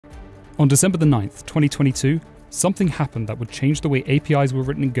On December the 9th, 2022, something happened that would change the way APIs were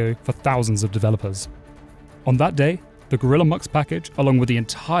written in Go for thousands of developers. On that day, the Gorilla Mux package, along with the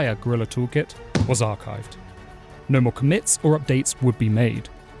entire Gorilla toolkit, was archived. No more commits or updates would be made.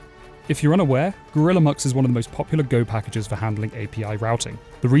 If you're unaware, Gorilla Mux is one of the most popular Go packages for handling API routing.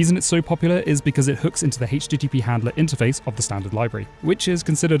 The reason it's so popular is because it hooks into the HTTP handler interface of the standard library, which is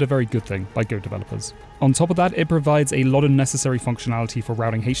considered a very good thing by Go developers. On top of that, it provides a lot of necessary functionality for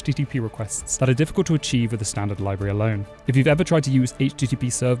routing HTTP requests that are difficult to achieve with the standard library alone. If you've ever tried to use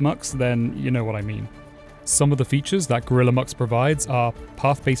HTTP Serve Mux, then you know what I mean. Some of the features that Gorilla Mux provides are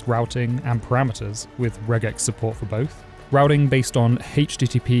path-based routing and parameters with regex support for both, routing based on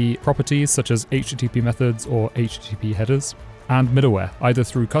HTTP properties such as HTTP methods or HTTP headers, and middleware, either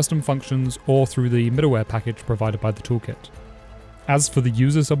through custom functions or through the middleware package provided by the toolkit. As for the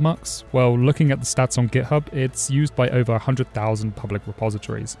users of Mux, well, looking at the stats on GitHub, it's used by over 100,000 public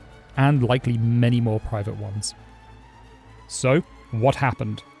repositories, and likely many more private ones. So, what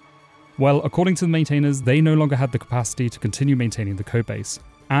happened? Well, according to the maintainers, they no longer had the capacity to continue maintaining the codebase,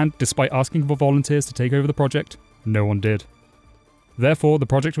 and despite asking for volunteers to take over the project, no one did. Therefore, the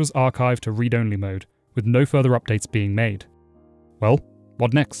project was archived to read-only mode, with no further updates being made. Well,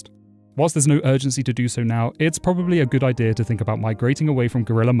 what next? Whilst there's no urgency to do so now, it's probably a good idea to think about migrating away from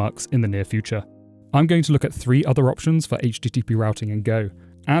Gorilla Mux in the near future. I'm going to look at 3 other options for HTTP routing in Go,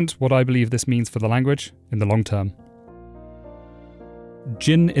 and what I believe this means for the language in the long term.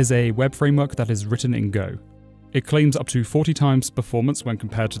 Gin is a web framework that is written in Go. It claims up to 40 times performance when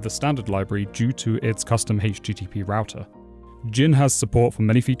compared to the standard library due to its custom HTTP router. Gin has support for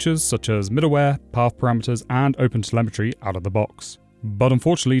many features such as middleware, path parameters, and OpenTelemetry out of the box, but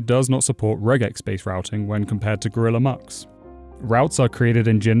unfortunately does not support regex-based routing when compared to Gorilla Mux. Routes are created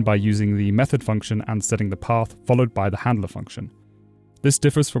in Gin by using the method function and setting the path followed by the handler function. This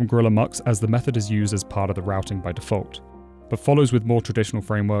differs from Gorilla Mux as the method is used as part of the routing by default, but follows with more traditional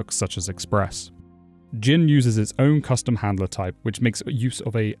frameworks such as Express. Gin uses its own custom handler type, which makes use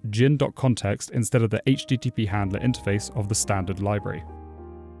of a gin.context instead of the HTTP handler interface of the standard library.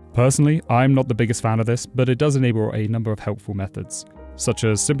 Personally, I'm not the biggest fan of this, but it does enable a number of helpful methods, such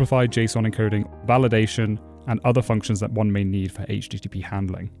as simplified JSON encoding, validation, and other functions that one may need for HTTP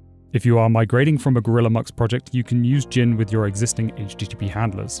handling. If you are migrating from a Gorilla Mux project, you can use Gin with your existing HTTP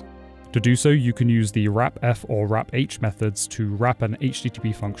handlers. To do so, you can use the wrapf or wraph methods to wrap an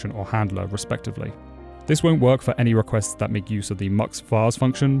HTTP function or handler, respectively. This won't work for any requests that make use of the mux vars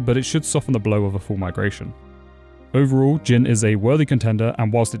function, but it should soften the blow of a full migration. Overall, Gin is a worthy contender,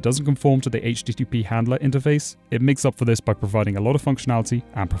 and whilst it doesn't conform to the HTTP handler interface, it makes up for this by providing a lot of functionality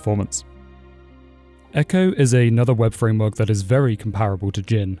and performance. Echo is another web framework that is very comparable to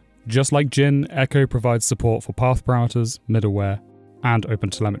Gin. Just like Gin, Echo provides support for path parameters, middleware, and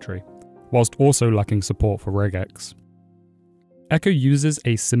OpenTelemetry, whilst also lacking support for regex. Echo uses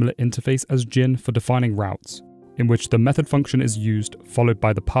a similar interface as Gin for defining routes, in which the method function is used followed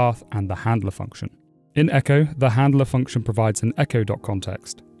by the path and the handler function. In Echo, the handler function provides an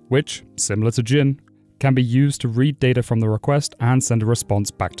echo.context, which, similar to Gin, can be used to read data from the request and send a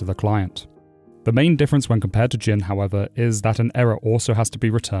response back to the client. The main difference when compared to Gin, however, is that an error also has to be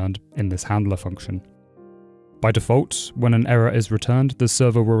returned in this handler function. By default, when an error is returned, the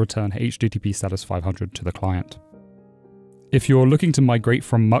server will return HTTP status 500 to the client. If you're looking to migrate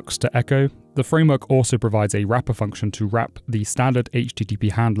from Mux to Echo, the framework also provides a wrapper function to wrap the standard HTTP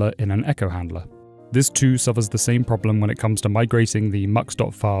handler in an Echo handler. This too suffers the same problem when it comes to migrating the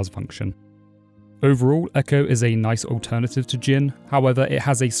mux.vars function. Overall, Echo is a nice alternative to Gin, however it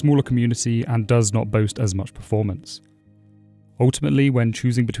has a smaller community and does not boast as much performance. Ultimately, when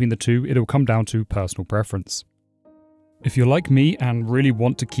choosing between the two, it'll come down to personal preference. If you're like me and really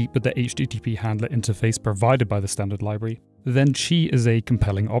want to keep with the HTTP handler interface provided by the standard library, then Chi is a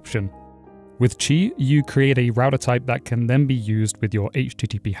compelling option. With Chi, you create a router type that can then be used with your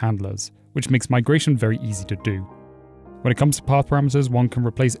HTTP handlers, which makes migration very easy to do. When it comes to path parameters, one can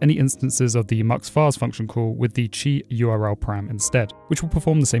replace any instances of the mux_vars function call with the Chi URL param instead, which will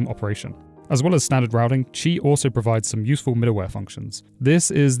perform the same operation. As well as standard routing, Chi also provides some useful middleware functions.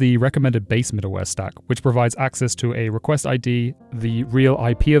 This is the recommended base middleware stack, which provides access to a request ID, the real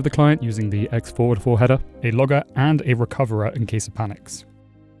IP of the client using the x_for header, a logger, and a recoverer in case of panics.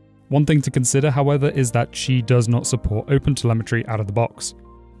 One thing to consider, however, is that Chi does not support OpenTelemetry out of the box.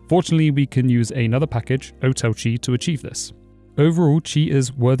 Fortunately, we can use another package, OtelChi, to achieve this. Overall, Chi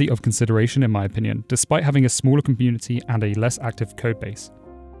is worthy of consideration in my opinion, despite having a smaller community and a less active codebase.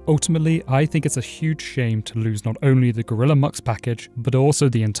 Ultimately, I think it's a huge shame to lose not only the Gorilla Mux package, but also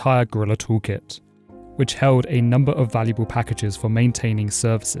the entire Gorilla toolkit. which held a number of valuable packages for maintaining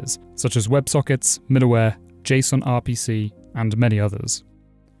services, such as WebSockets, middleware, JSON RPC, and many others.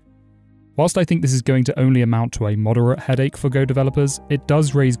 Whilst I think this is going to only amount to a moderate headache for Go developers, it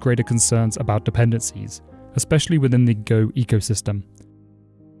does raise greater concerns about dependencies, especially within the Go ecosystem.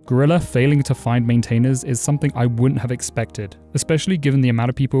 Gorilla failing to find maintainers is something I wouldn't have expected, especially given the amount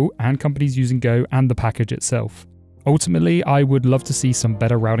of people and companies using Go and the package itself. Ultimately, I would love to see some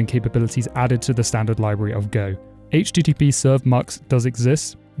better routing capabilities added to the standard library of Go. HTTP Serve Mux does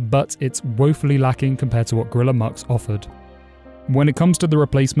exist, but it's woefully lacking compared to what Gorilla Mux offered. When it comes to the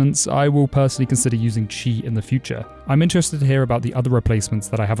replacements, I will personally consider using Chi in the future. I'm interested to hear about the other replacements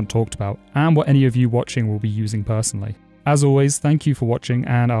that I haven't talked about, and what any of you watching will be using personally. As always, thank you for watching,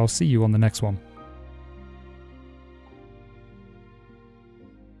 and I'll see you on the next one.